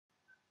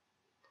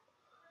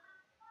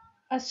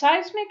A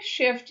seismic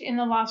shift in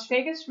the Las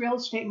Vegas real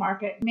estate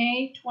market,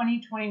 May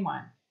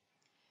 2021.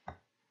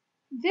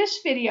 This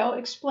video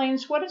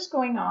explains what is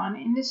going on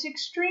in this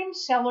extreme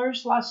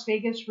seller's Las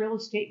Vegas real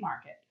estate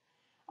market,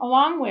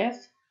 along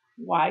with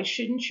why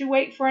shouldn't you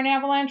wait for an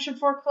avalanche of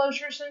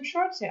foreclosures and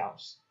short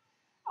sales,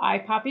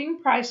 eye-popping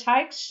price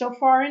hikes so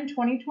far in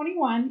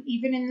 2021,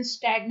 even in the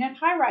stagnant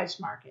high-rise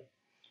market,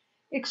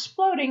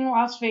 exploding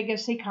Las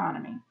Vegas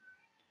economy.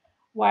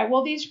 Why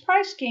will these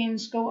price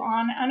gains go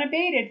on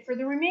unabated for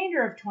the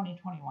remainder of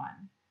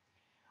 2021?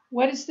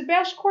 What is the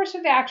best course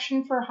of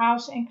action for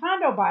house and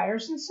condo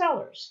buyers and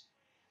sellers?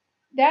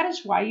 That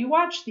is why you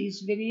watch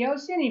these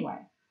videos anyway.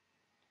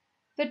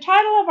 The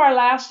title of our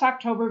last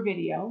October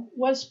video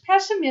was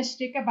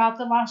Pessimistic about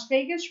the Las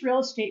Vegas real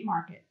estate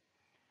market.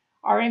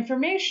 Our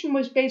information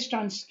was based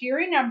on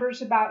scary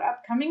numbers about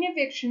upcoming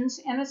evictions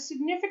and a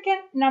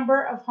significant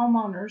number of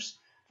homeowners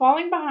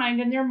falling behind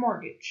in their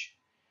mortgage.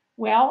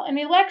 Well, an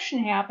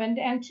election happened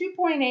and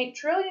 $2.8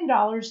 trillion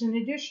in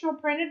additional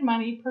printed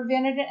money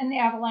prevented an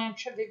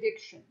avalanche of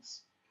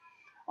evictions.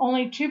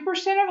 Only 2%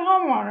 of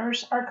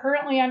homeowners are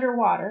currently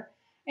underwater,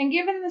 and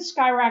given the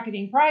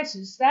skyrocketing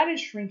prices, that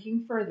is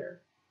shrinking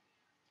further.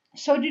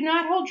 So do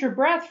not hold your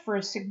breath for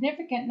a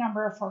significant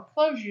number of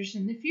foreclosures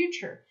in the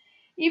future,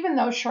 even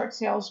though short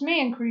sales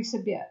may increase a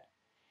bit.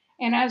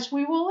 And as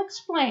we will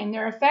explain,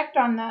 their effect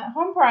on the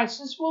home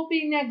prices will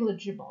be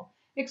negligible,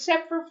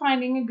 except for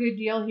finding a good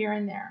deal here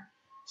and there.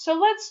 So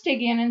let's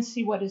dig in and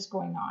see what is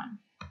going on.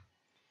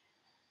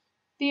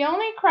 The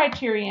only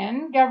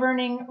criterion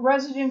governing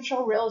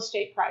residential real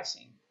estate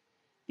pricing,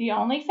 the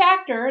only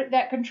factor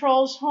that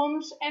controls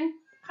homes and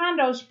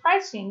condos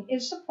pricing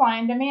is supply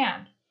and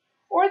demand,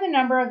 or the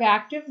number of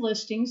active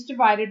listings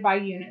divided by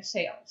unit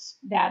sales.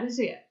 That is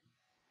it.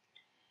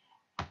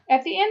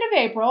 At the end of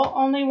April,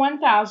 only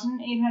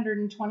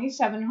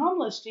 1,827 home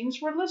listings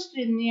were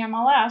listed in the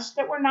MLS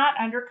that were not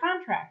under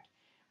contract,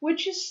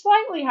 which is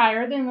slightly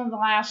higher than in the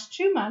last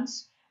 2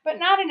 months, but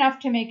not enough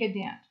to make a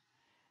dent.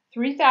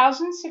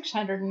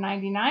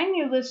 3,699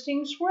 new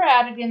listings were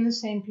added in the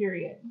same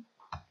period.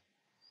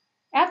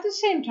 At the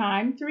same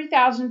time,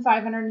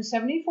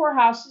 3,574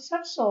 houses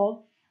have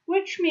sold,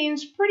 which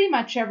means pretty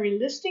much every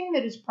listing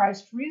that is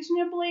priced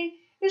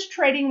reasonably is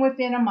trading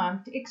within a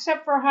month,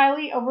 except for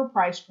highly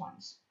overpriced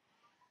ones.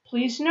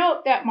 Please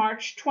note that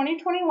March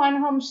 2021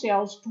 home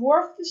sales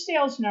dwarfed the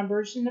sales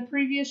numbers in the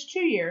previous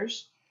 2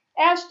 years,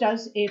 as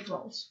does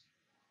April's.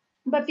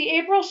 But the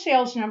April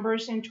sales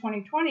numbers in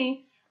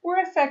 2020 were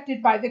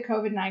affected by the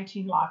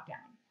COVID-19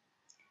 lockdown.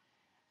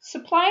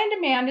 Supply and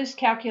demand is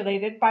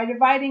calculated by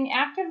dividing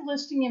active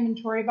listing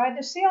inventory by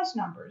the sales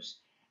numbers,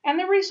 and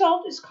the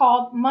result is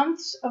called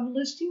months of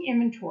listing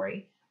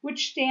inventory,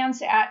 which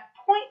stands at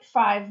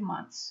 0.5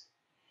 months.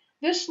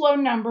 This low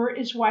number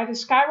is why the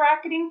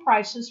skyrocketing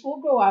prices will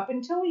go up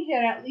until we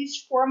hit at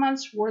least 4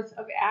 months worth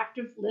of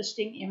active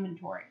listing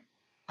inventory.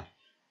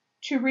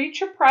 To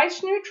reach a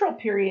price neutral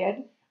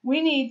period,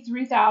 we need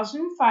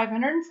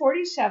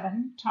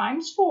 3,547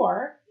 times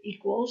 4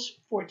 equals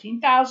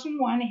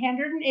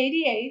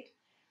 14,188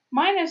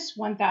 minus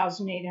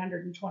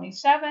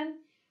 1,827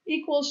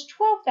 equals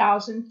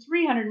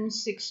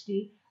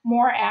 12,360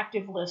 more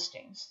active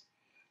listings.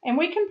 And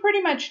we can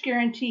pretty much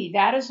guarantee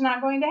that is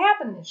not going to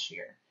happen this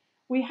year.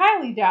 We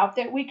highly doubt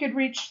that we could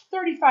reach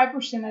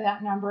 35% of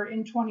that number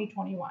in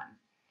 2021.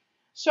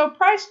 So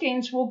price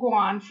gains will go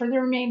on for the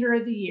remainder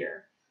of the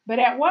year. But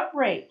at what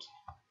rate?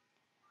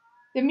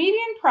 The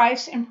median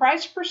price and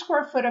price per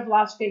square foot of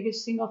Las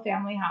Vegas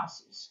single-family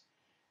houses.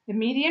 The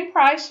median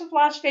price of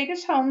Las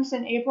Vegas homes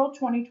in April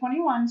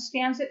 2021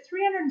 stands at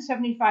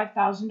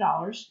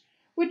 $375,000,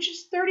 which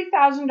is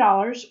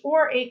 $30,000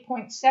 or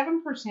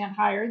 8.7%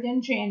 higher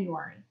than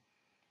January.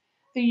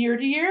 The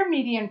year-to-year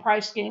median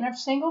price gain of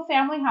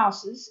single-family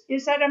houses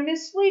is at a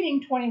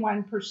misleading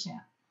 21%,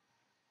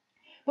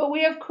 but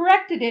we have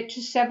corrected it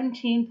to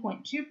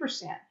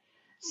 17.2%.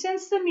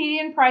 Since the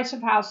median price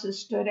of houses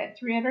stood at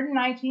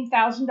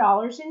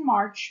 $319,000 in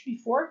March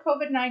before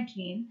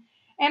COVID-19,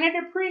 and it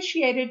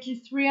appreciated to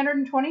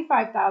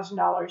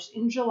 $325,000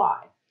 in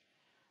July.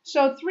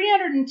 So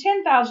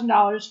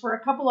 $310,000 for a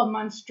couple of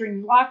months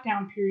during the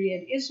lockdown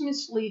period is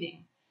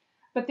misleading,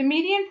 but the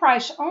median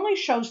price only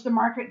shows the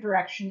market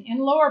direction in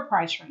lower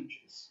price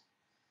ranges.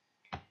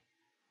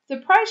 The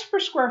price per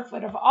square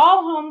foot of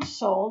all homes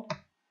sold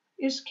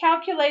is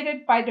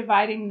calculated by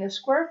dividing the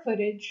square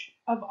footage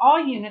of all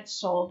units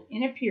sold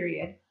in a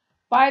period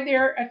by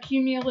their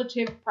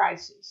accumulative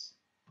prices.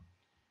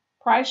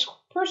 Price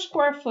per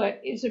square foot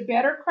is a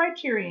better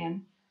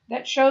criterion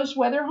that shows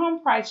whether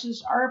home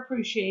prices are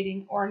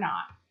appreciating or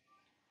not,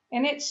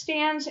 and it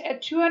stands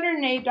at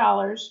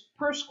 $208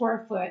 per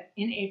square foot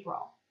in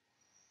April.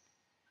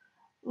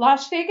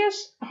 Las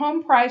Vegas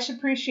home price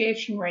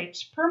appreciation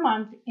rates per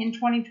month in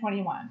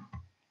 2021.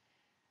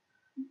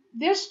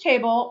 This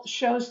table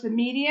shows the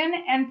median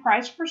and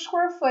price per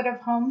square foot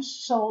of homes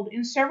sold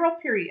in several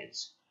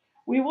periods.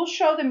 We will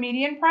show the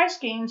median price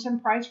gains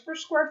and price per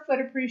square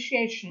foot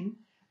appreciation,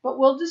 but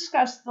we'll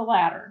discuss the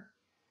latter.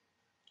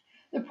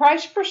 The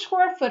price per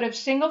square foot of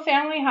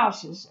single-family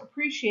houses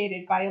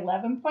appreciated by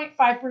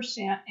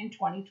 11.5% in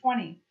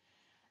 2020.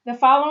 The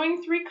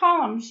following three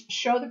columns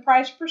show the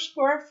price per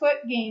square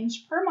foot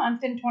gains per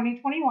month in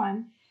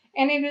 2021,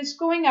 and it is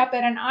going up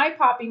at an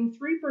eye-popping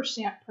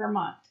 3% per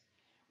month.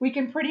 We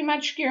can pretty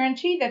much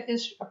guarantee that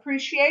this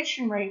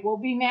appreciation rate will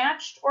be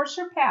matched or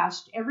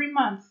surpassed every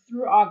month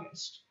through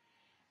August.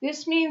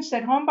 This means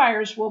that home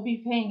buyers will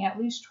be paying at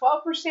least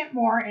 12%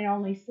 more in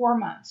only 4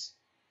 months.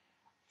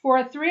 For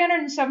a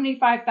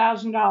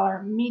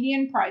 $375,000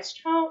 median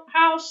priced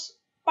house,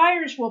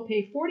 buyers will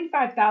pay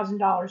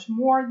 $45,000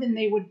 more than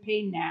they would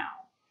pay now.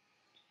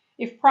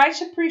 If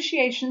price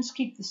appreciations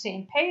keep the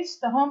same pace,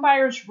 the home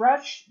buyers'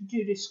 rush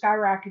due to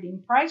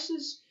skyrocketing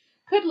prices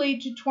could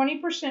lead to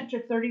 20%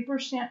 to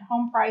 30%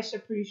 home price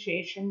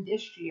appreciation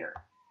this year.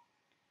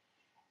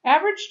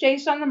 Average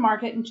days on the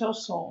market until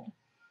sold.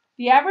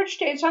 The average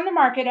days on the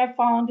market have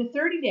fallen to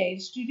 30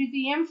 days due to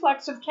the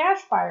influx of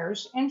cash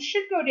buyers and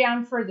should go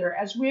down further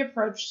as we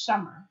approach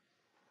summer.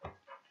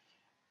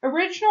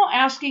 Original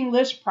asking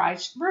list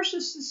price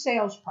versus the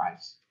sales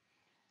price.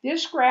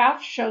 This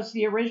graph shows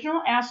the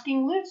original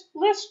asking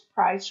list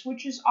price,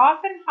 which is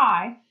often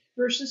high,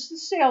 versus the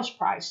sales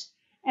price,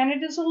 and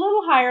it is a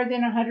little higher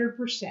than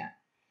 100%.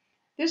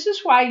 This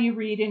is why you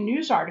read in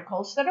news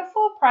articles that a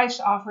full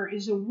price offer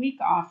is a weak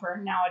offer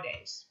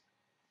nowadays.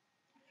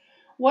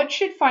 What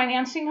should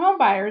financing home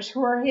buyers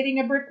who are hitting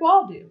a brick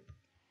wall do?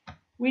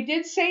 We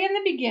did say in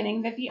the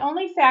beginning that the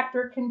only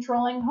factor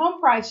controlling home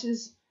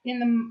prices in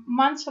the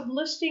months of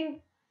listing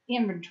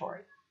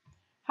inventory.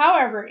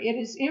 However, it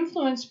is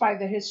influenced by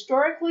the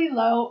historically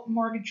low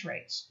mortgage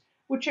rates,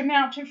 which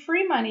amount to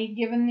free money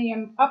given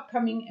the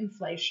upcoming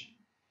inflation.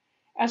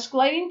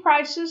 Escalating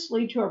prices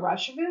lead to a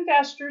rush of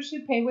investors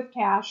who pay with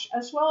cash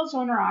as well as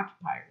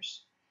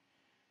owner-occupiers.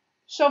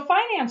 So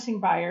financing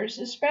buyers,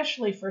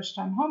 especially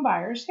first-time home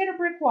buyers, hit a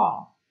brick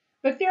wall,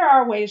 but there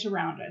are ways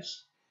around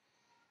us.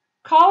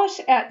 Call us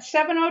at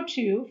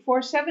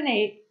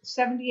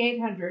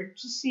 702-478-7800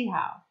 to see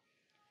how.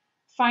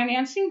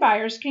 Financing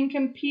buyers can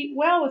compete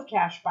well with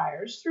cash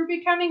buyers through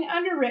becoming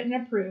underwritten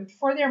approved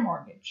for their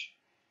mortgage.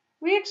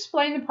 We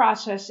explain the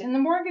process in the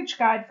Mortgage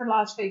Guide for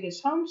Las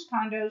Vegas Homes,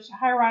 Condos,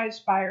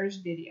 High-Rise Buyers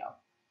video.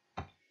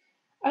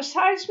 A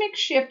seismic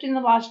shift in the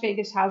Las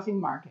Vegas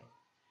housing market.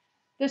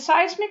 The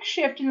seismic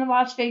shift in the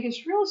Las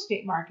Vegas real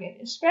estate market,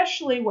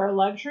 especially where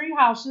luxury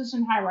houses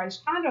and high-rise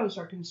condos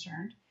are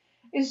concerned,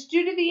 is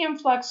due to the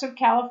influx of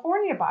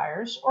California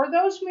buyers or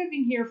those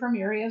moving here from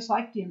areas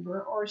like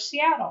Denver or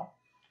Seattle.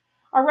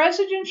 Our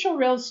residential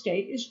real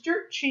estate is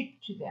dirt cheap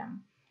to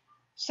them.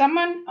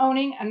 Someone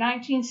owning a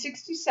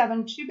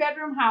 1967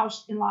 two-bedroom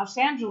house in Los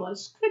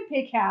Angeles could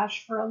pay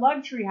cash for a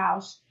luxury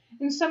house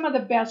in some of the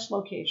best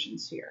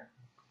locations here.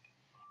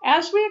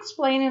 As we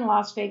explain in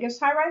Las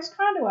Vegas high-rise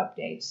condo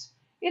updates,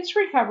 its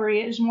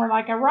recovery is more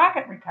like a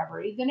rocket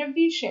recovery than a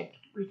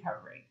V-shaped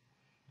recovery.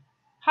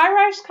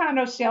 High-rise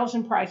condo sales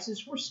and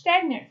prices were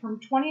stagnant from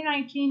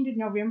 2019 to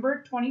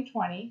November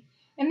 2020,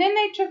 and then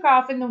they took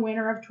off in the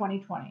winter of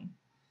 2020.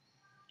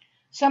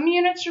 Some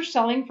units are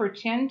selling for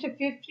 10 to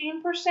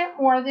 15%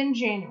 more than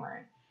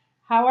January.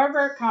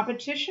 However,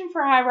 competition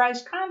for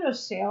high-rise condo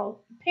sale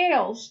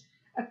pales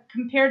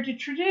compared to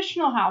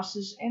traditional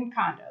houses and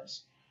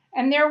condos,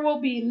 and there will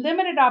be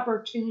limited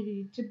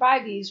opportunity to buy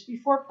these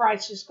before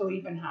prices go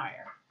even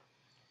higher.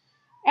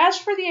 As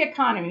for the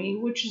economy,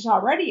 which is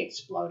already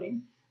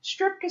exploding,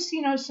 strip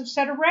casinos have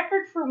set a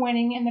record for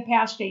winning in the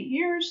past 8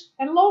 years,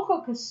 and local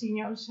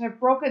casinos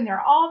have broken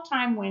their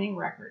all-time winning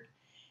record,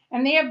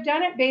 and they have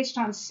done it based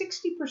on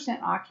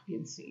 60%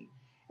 occupancy.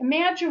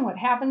 Imagine what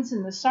happens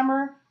in the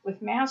summer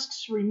with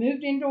masks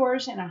removed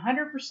indoors and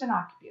 100%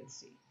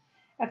 occupancy.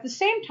 At the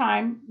same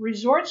time,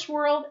 Resorts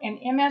World and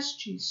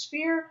MSG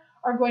Sphere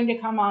are going to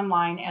come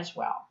online as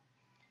well.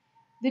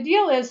 The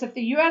deal is that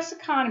the U.S.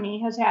 economy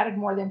has added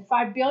more than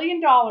 $5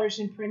 billion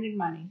in printed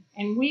money,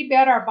 and we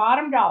bet our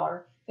bottom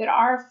dollar that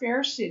our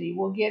fair city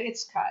will get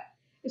its cut,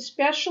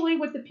 especially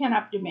with the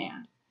pent-up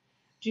demand.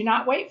 Do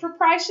not wait for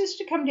prices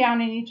to come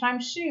down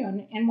anytime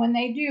soon, and when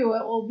they do,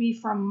 it will be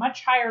from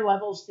much higher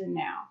levels than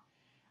now.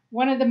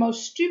 One of the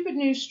most stupid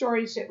news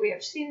stories that we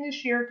have seen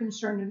this year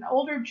concerned an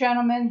older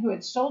gentleman who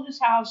had sold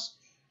his house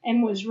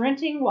and was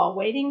renting while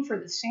waiting for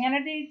the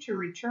sanity to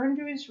return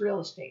to his real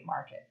estate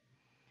market.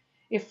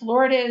 If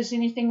Florida is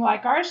anything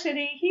like our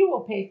city, he will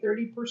pay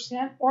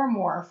 30% or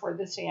more for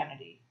the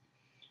sanity.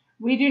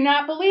 We do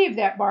not believe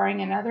that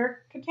barring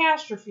another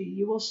catastrophe,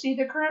 you will see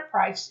the current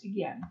price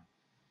again.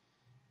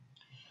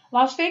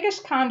 Las Vegas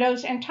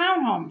condos and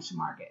townhomes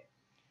market.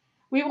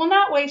 We will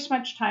not waste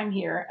much time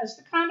here as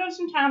the condos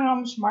and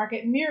townhomes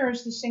market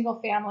mirrors the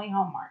single-family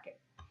home market.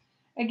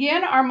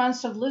 Again, our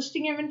months of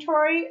listing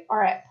inventory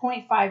are at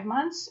 0.5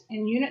 months,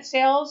 and unit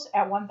sales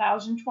at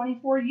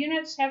 1,024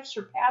 units have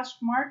surpassed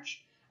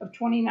March of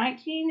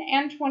 2019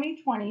 and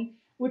 2020,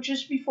 which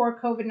is before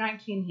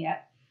COVID-19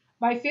 hit,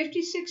 by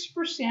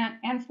 56%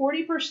 and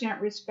 40%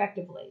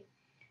 respectively.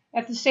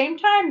 At the same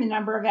time, the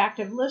number of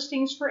active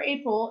listings for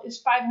April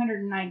is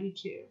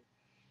 592.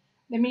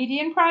 The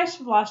median price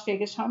of Las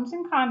Vegas homes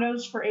and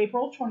condos for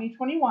April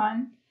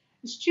 2021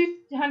 is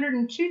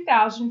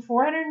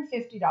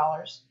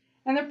 $202,450,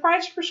 and the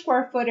price per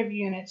square foot of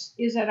units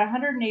is at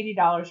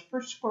 $180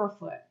 per square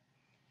foot.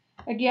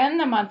 Again,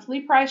 the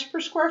monthly price per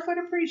square foot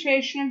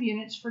appreciation of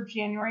units for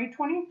January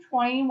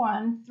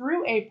 2021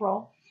 through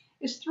April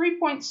is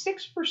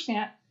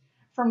 3.6%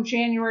 from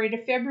January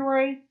to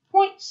February,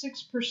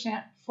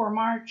 0.6% for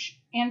March,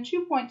 and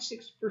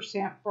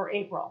 2.6% for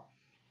April.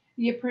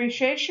 The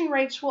appreciation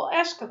rates will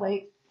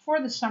escalate for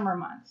the summer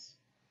months.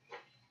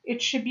 It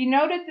should be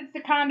noted that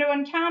the condo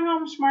and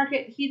townhomes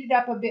market heated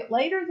up a bit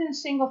later than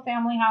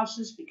single-family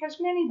houses because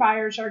many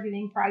buyers are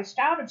getting priced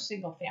out of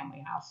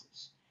single-family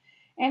houses.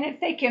 And if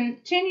they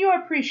continue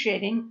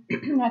appreciating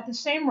at the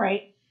same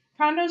rate,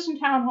 condos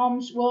and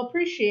townhomes will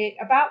appreciate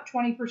about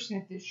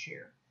 20% this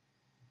year.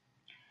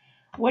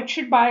 What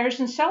should buyers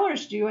and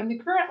sellers do in the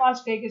current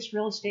Las Vegas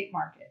real estate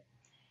market?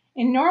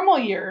 In normal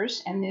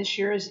years, and this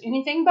year is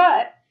anything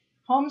but,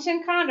 homes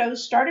and condos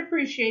start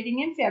appreciating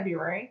in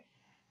February,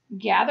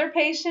 gather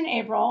pace in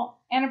April,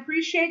 and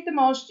appreciate the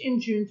most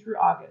in June through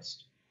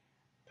August.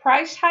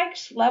 Price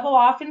hikes level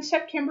off in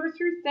September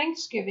through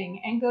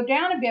Thanksgiving and go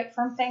down a bit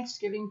from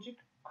Thanksgiving to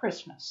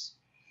Christmas.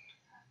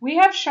 We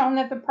have shown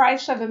that the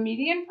price of a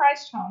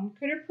median-priced home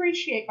could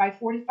appreciate by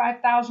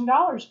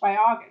 $45,000 by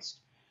August.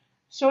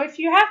 So if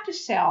you have to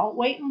sell,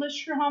 wait and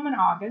list your home in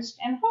August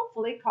and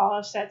hopefully call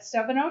us at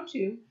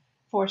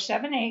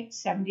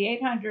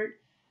 702-478-7800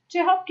 to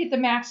help get the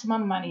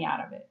maximum money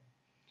out of it.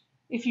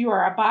 If you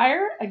are a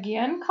buyer,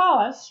 again, call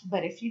us,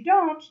 but if you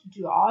don't,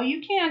 do all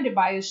you can to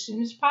buy as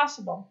soon as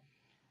possible.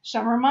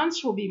 Summer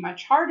months will be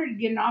much harder to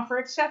get an offer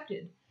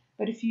accepted,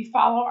 but if you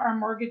follow our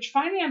mortgage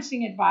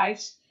financing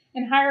advice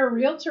and hire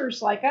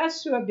realtors like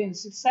us who have been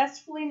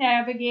successfully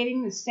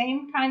navigating the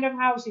same kind of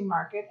housing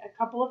market a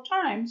couple of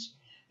times,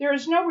 there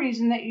is no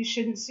reason that you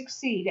shouldn't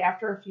succeed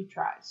after a few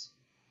tries.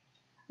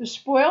 The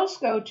spoils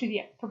go to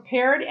the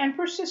prepared and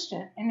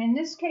persistent, and in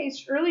this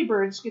case, early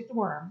birds get the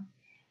worm.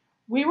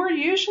 We were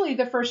usually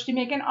the first to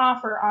make an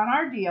offer on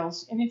our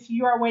deals, and if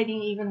you are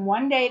waiting even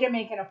one day to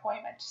make an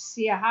appointment to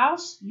see a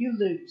house, you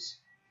lose.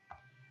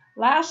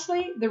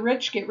 Lastly, the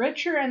rich get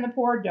richer and the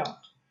poor don't.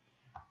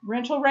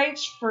 Rental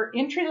rates for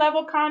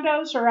entry-level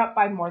condos are up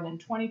by more than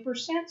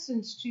 20%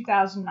 since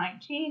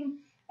 2019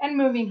 and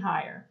moving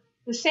higher.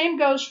 The same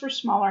goes for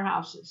smaller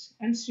houses,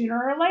 and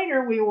sooner or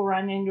later we will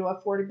run into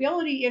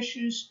affordability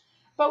issues,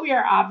 but we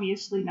are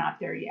obviously not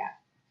there yet.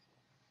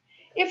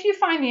 If you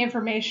find the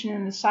information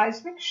in the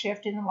seismic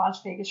shift in the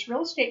Las Vegas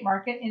real estate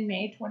market in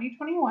May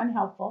 2021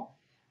 helpful,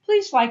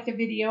 please like the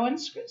video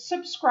and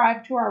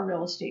subscribe to our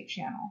real estate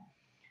channel.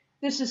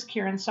 This is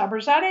Karen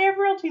Saberzadeh of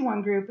Realty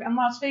One Group and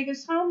Las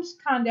Vegas Homes,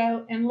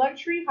 Condo, and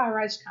Luxury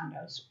High-Rise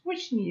Condos,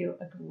 wishing you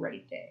a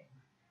great day.